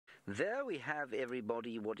There we have,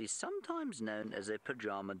 everybody, what is sometimes known as a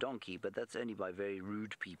pajama donkey, but that's only by very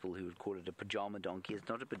rude people who would call it a pajama donkey. It's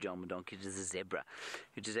not a pajama donkey, it is a zebra.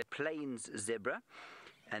 It is a plains zebra,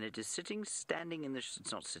 and it is standing in the,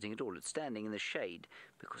 it's not sitting at all, it's standing in the shade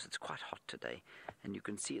because it's quite hot today. And you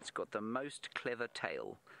can see it's got the most clever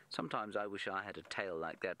tail. Sometimes I wish I had a tail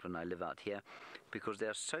like that when I live out here, because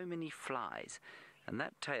there are so many flies. And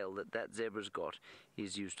that tail that zebra's got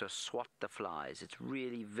is used to swat the flies. It's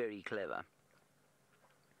really very clever.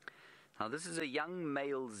 Now this is a young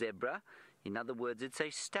male zebra. In other words, it's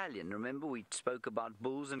a stallion. Remember, we spoke about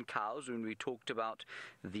bulls and cows when we talked about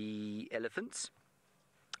the elephants?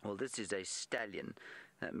 Well, this is a stallion.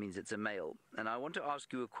 That means it's a male. And I want to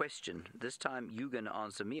ask you a question. This time you're going to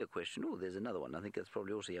answer me a question. Oh, there's another one. I think that's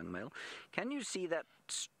probably also a young male. Can you see that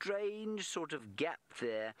strange sort of gap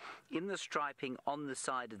there in the striping on the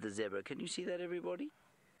side of the zebra? Can you see that, everybody?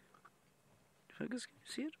 Focus, can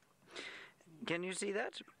you see it? Can you see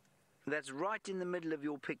that? That's right in the middle of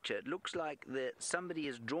your picture. It looks like somebody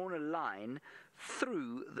has drawn a line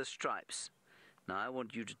through the stripes. Now, I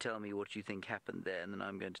want you to tell me what you think happened there, and then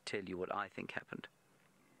I'm going to tell you what I think happened.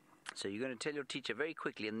 So you're going to tell your teacher very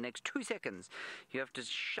quickly in the next 2 seconds. You have to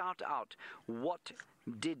shout out what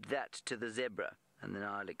did that to the zebra, and then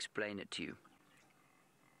I'll explain it to you.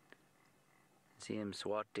 See him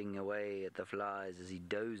swatting away at the flies as he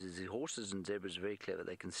dozes. Horses and zebras are very clever.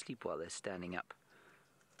 They can sleep while they're standing up.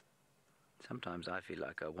 Sometimes I feel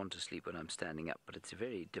like I want to sleep when I'm standing up, but it's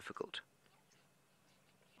very difficult.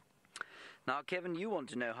 Now, Kevin, you want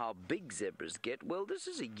to know how big zebras get. Well, this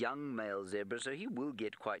is a young male zebra, so he will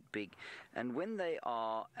get quite big. And when they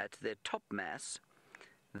are at their top mass,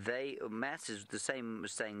 mass is the same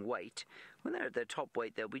as saying weight. When they're at their top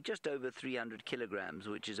weight, they'll be just over 300 kilograms,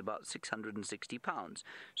 which is about 660 pounds.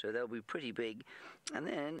 So they'll be pretty big. And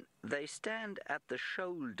then they stand at the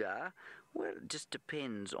shoulder. Well, it just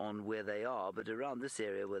depends on where they are, but around this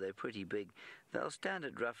area where they're pretty big, they'll stand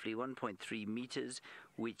at roughly 1.3 meters,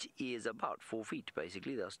 which is about 4 feet,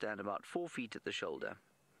 basically. They'll stand about 4 feet at the shoulder,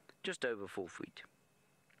 just over 4 feet.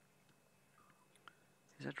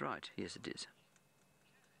 Is that right? Yes, it is.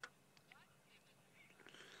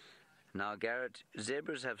 Now, Garrett,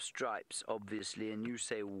 zebras have stripes, obviously, and you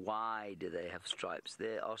say, why do they have stripes?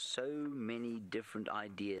 There are so many different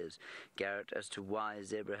ideas, Garrett, as to why a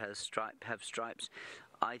zebra have stripes.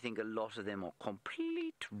 I think a lot of them are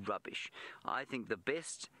complete rubbish. I think the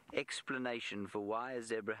best explanation for why a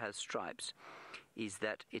zebra has stripes is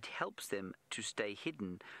that it helps them to stay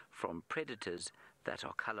hidden from predators that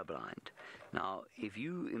are colorblind. Now, if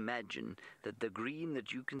you imagine that the green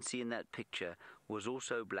that you can see in that picture was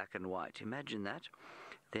also black and white, imagine that,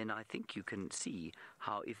 then I think you can see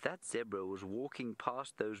how if that zebra was walking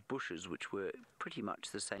past those bushes, which were pretty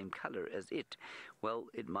much the same color as it, well,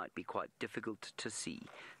 it might be quite difficult to see.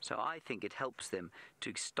 So I think it helps them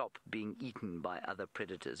to stop being eaten by other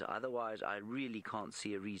predators. Otherwise, I really can't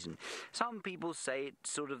see a reason. Some people say it's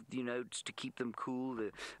sort of, it's to keep them cool.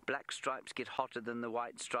 The black stripes get hotter than the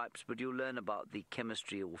white stripes, but you'll learn about the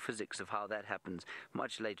chemistry or physics of how that happens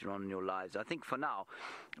much later on in your lives. I think for now,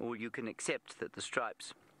 or you can accept that the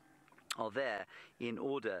stripes are there in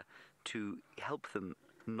order to help them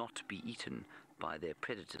not be eaten by their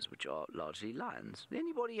predators, which are largely lions.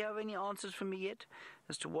 Anybody have any answers for me yet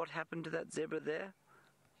as to what happened to that zebra there?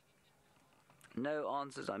 No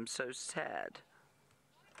answers. I'm so sad.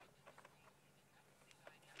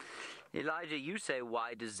 Elijah, you say,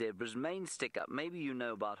 why does zebras' manes stick up? Maybe you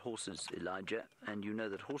know about horses, Elijah, and you know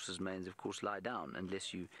that horses' manes, of course, lie down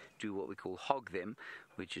unless you do what we call hog them,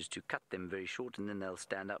 which is to cut them very short, and then they'll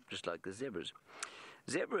stand up just like the zebras.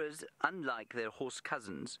 Zebras, unlike their horse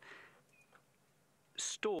cousins,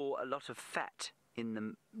 store a lot of fat in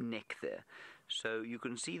the neck there. So you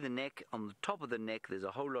can see the neck, on the top of the neck, there's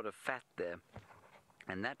a whole lot of fat there,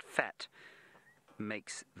 and that fat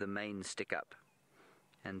makes the mane stick up.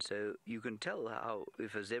 And so you can tell how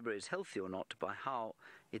if a zebra is healthy or not by how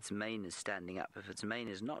its mane is standing up. If its mane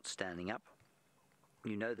is not standing up,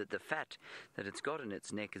 you know that the fat that it's got in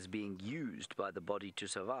its neck is being used by the body to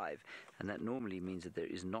survive, and that normally means that there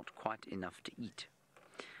is not quite enough to eat.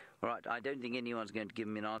 All right, I don't think anyone's going to give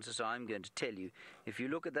me an answer, so I'm going to tell you. If you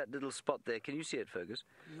look at that little spot there, can you see it, Fergus?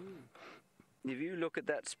 If you look at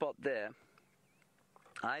that spot there,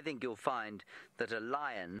 I think you'll find that a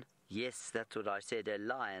lion, yes, that's what I said, a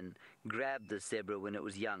lion grabbed the zebra when it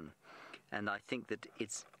was young. And I think that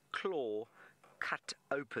its claw cut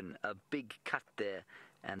open a big cut there,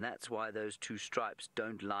 and that's why those two stripes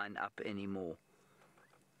don't line up anymore.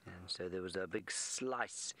 And so there was a big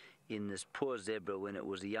slice in this poor zebra when it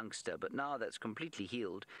was a youngster, but now that's completely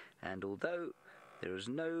healed. And although There is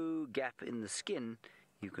no gap in the skin.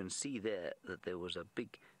 You can see there that there was a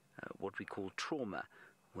big, what we call trauma,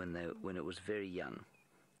 when it was very young.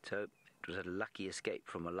 So it was a lucky escape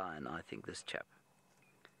from a lion, I think, this chap.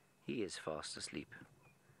 He is fast asleep.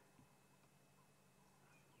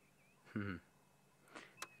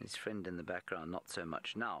 His friend in the background, not so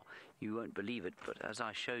much. Now, you won't believe it, but as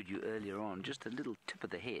I showed you earlier on, just a little tip of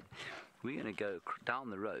the head, we're going to go down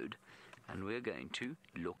the road and we're going to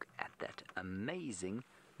look at that amazing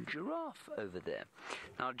giraffe over there.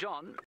 Now, John